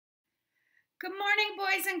Good morning,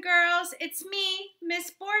 boys and girls. It's me,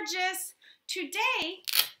 Miss Borges. Today,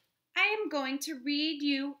 I am going to read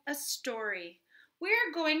you a story.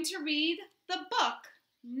 We're going to read the book,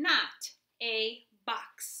 Not a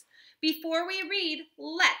Box. Before we read,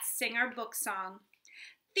 let's sing our book song.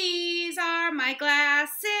 These are my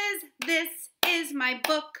glasses. This is my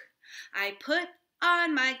book. I put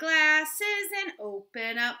on my glasses and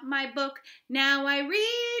open up my book. Now I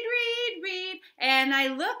read, and I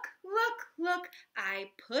look. I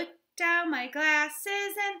put down my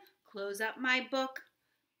glasses and close up my book.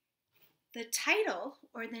 The title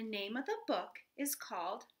or the name of the book is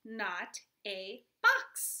called Not a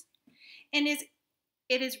Box, and it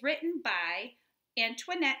is written by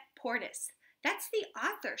Antoinette Portis. That's the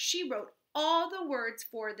author. She wrote all the words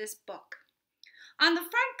for this book. On the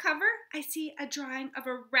front cover, I see a drawing of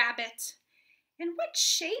a rabbit. And what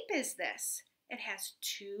shape is this? It has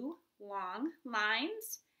two long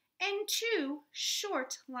lines and two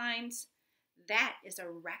short lines. That is a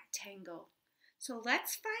rectangle. So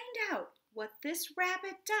let's find out what this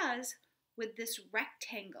rabbit does with this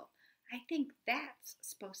rectangle. I think that's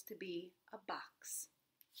supposed to be a box.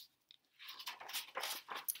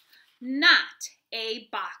 Not a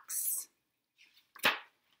box.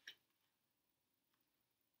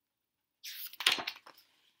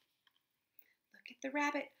 Look at the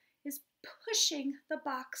rabbit is pushing the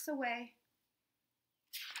box away.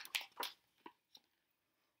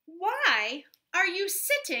 Why are you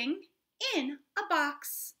sitting in a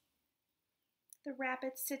box? The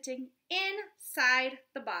rabbit's sitting inside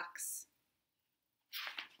the box.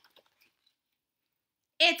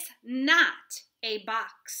 It's not a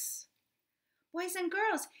box. Boys and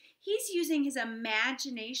girls, he's using his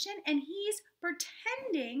imagination and he's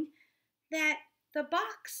pretending that the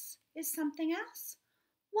box is something else.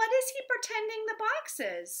 What is he pretending the box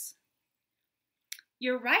is?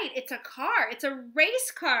 You're right, it's a car. It's a race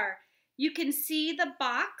car. You can see the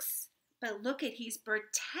box, but look at, he's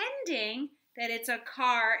pretending that it's a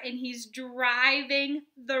car and he's driving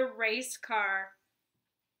the race car.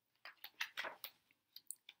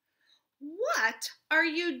 What are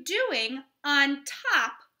you doing on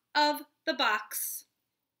top of the box?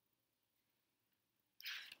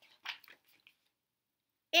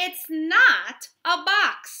 It's not a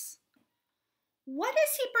box. What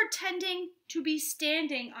is he pretending to be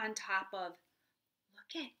standing on top of?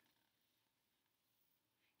 Look at.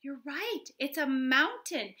 You're right, it's a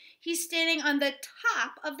mountain. He's standing on the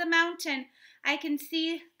top of the mountain. I can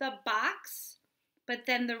see the box, but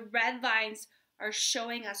then the red lines are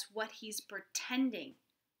showing us what he's pretending.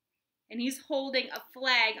 And he's holding a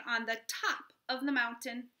flag on the top of the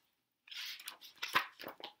mountain.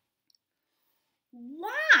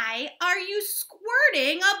 Why are you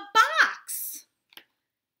squirting a box?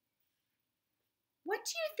 What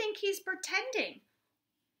do you think he's pretending?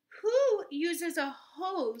 Who uses a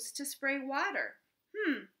hose to spray water?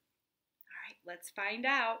 All right, let's find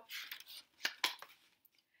out.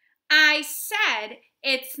 I said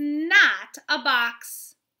it's not a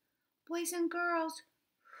box. Boys and girls,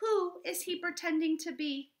 who is he pretending to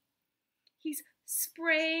be? He's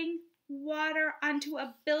spraying water onto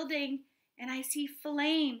a building and I see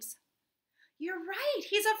flames. You're right,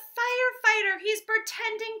 he's a firefighter. He's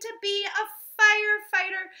pretending to be a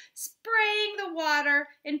firefighter, spraying the water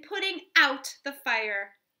and putting out the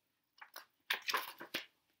fire.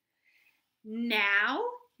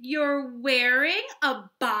 Now you're wearing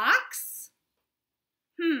a box?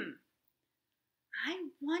 I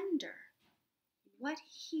wonder what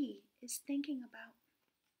he is thinking about.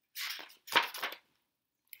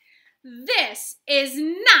 This is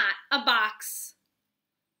not a box.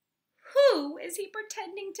 Who is he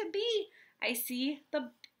pretending to be? I see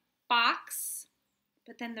the box,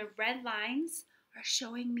 but then the red lines are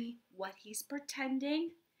showing me what he's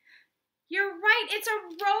pretending. You're right, it's a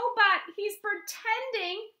robot. He's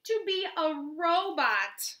pretending to be a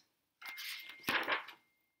robot.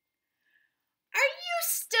 Are you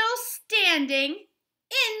still standing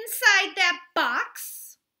inside that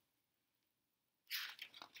box?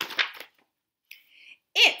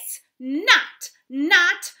 It's not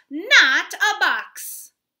a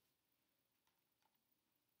box.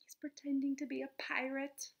 He's pretending to be a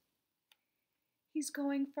pirate. He's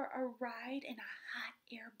going for a ride in a hot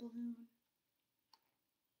air balloon.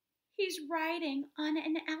 He's riding on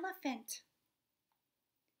an elephant.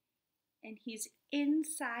 And he's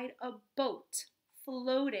inside a boat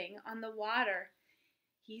floating on the water.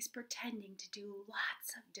 He's pretending to do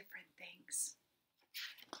lots of different things.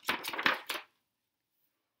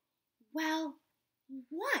 Well,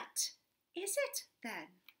 what is it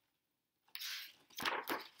then?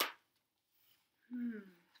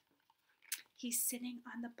 He's sitting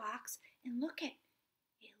on the box, and look it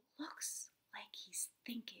looks like he's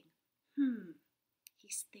thinking.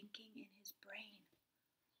 He's thinking in his brain.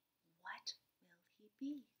 What will he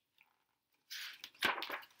be?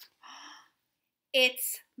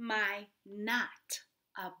 It's my knot,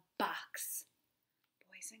 a box.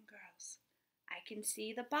 Boys and girls, I can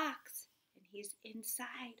see the box, and he's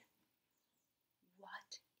inside.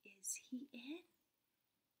 What is he in?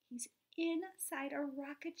 He's inside a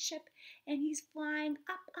rocket ship, and he's flying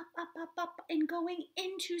up, and going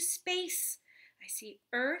into space. I see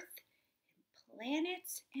Earth and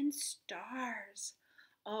planets and stars.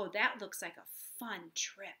 Oh, that looks like a fun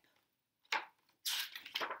trip.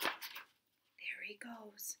 There he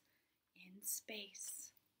goes, in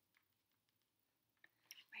space.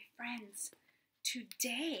 My friends,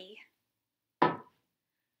 today,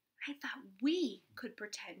 I thought we could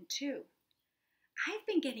pretend too. I've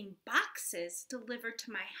been getting boxes delivered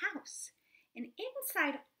to my house, and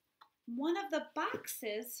inside one of the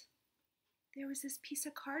boxes, there was this piece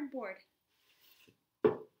of cardboard.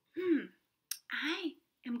 I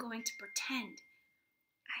am going to pretend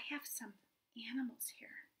I have some animals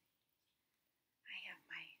here. I have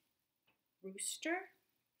my rooster,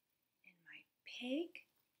 and my pig,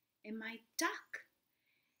 and my duck.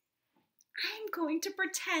 I'm going to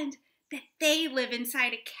pretend that they live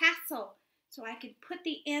inside a castle, so I can put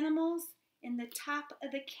the animals in the top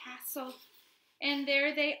of the castle. And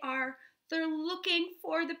there they are. They're looking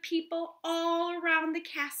for the people all around the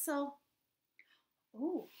castle.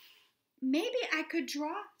 Oh, maybe I could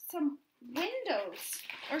draw some windows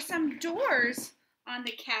or some doors on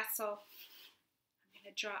the castle. I'm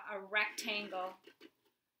going to draw a rectangle.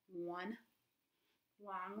 One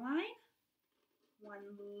long line,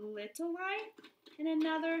 one little line, and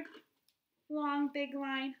another long big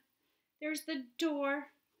line. There's the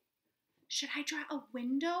door. Should I draw a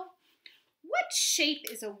window? What shape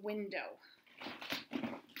is a window?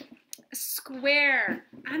 A square.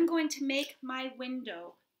 I'm going to make my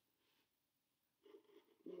window.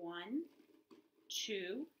 1,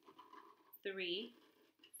 2, 3,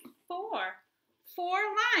 4. 4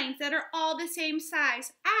 lines that are all the same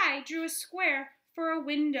size. I drew a square for a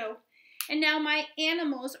window. And now my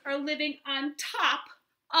animals are living on top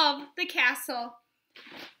of the castle.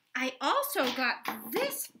 I also got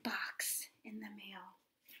this box in the mail.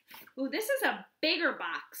 Oh, this is a bigger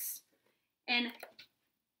box. And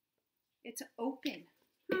it's open.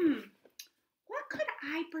 What could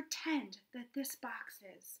I pretend that this box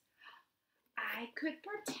is? I could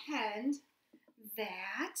pretend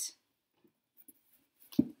that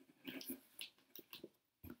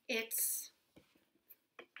it's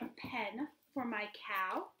a pen for my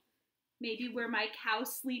cow. Maybe where my cow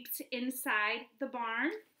sleeps inside the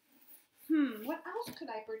barn. What else could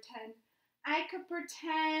I pretend? I could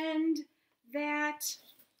pretend that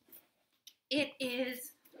it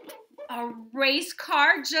is a race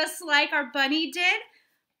car, just like our bunny did.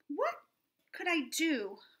 What could I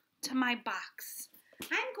do to my box?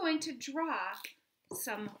 I'm going to draw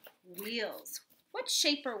some wheels. What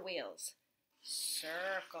shape are wheels?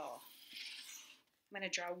 Circle. I'm going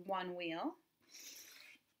to draw 1 wheel,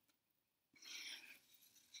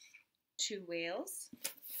 2 wheels,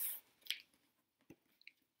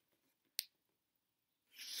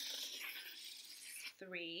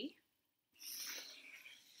 3,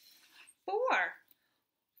 4.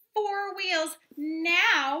 4 wheels.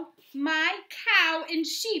 Now my cow and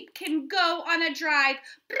sheep can go on a drive.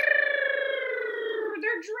 They're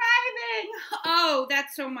driving. Oh,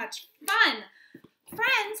 that's so much fun.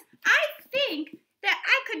 Friends, I think that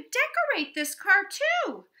I could decorate this car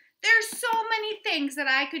too. There's so many things that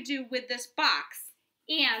I could do with this box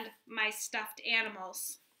and my stuffed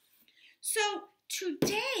animals. So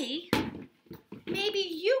today, maybe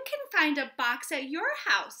you can find a box at your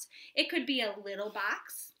house. It could be a little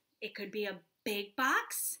box. It could be a big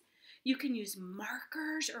box. You can use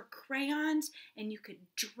markers or crayons and you could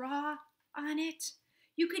draw on it.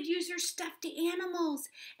 You could use your stuffed animals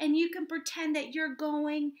and you can pretend that you're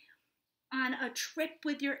going on a trip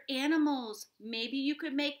with your animals. Maybe you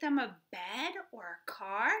could make them a bed or a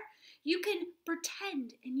car. You can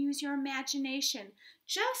pretend and use your imagination,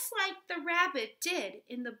 just like the rabbit did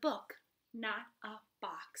in the book, Not a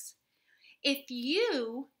Box. If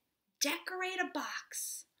you decorate a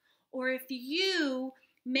box, or if you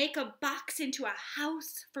make a box into a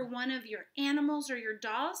house for one of your animals or your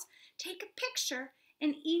dolls, take a picture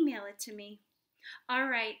and email it to me. All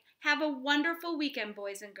right, have a wonderful weekend,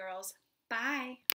 boys and girls. Bye.